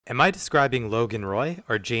Am I describing Logan Roy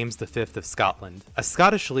or James V of Scotland, a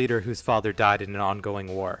Scottish leader whose father died in an ongoing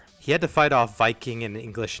war? He had to fight off Viking and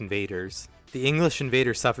English invaders. The English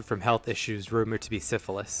invader suffered from health issues rumored to be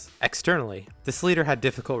syphilis. Externally, this leader had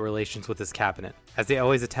difficult relations with his cabinet, as they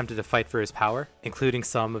always attempted to fight for his power, including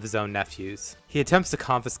some of his own nephews. He attempts to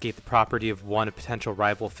confiscate the property of one potential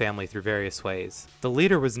rival family through various ways. The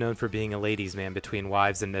leader was known for being a ladies' man between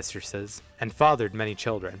wives and mistresses, and fathered many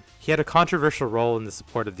children. He had a controversial role in the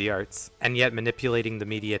support of the arts, and yet manipulating the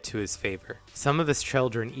media to his favor. Some of his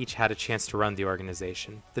children each had a chance to run the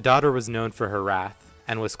organization. The daughter was known for her wrath,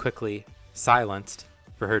 and was quickly silenced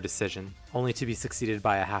for her decision, only to be succeeded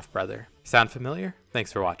by a half-brother. Sound familiar?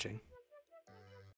 Thanks for watching.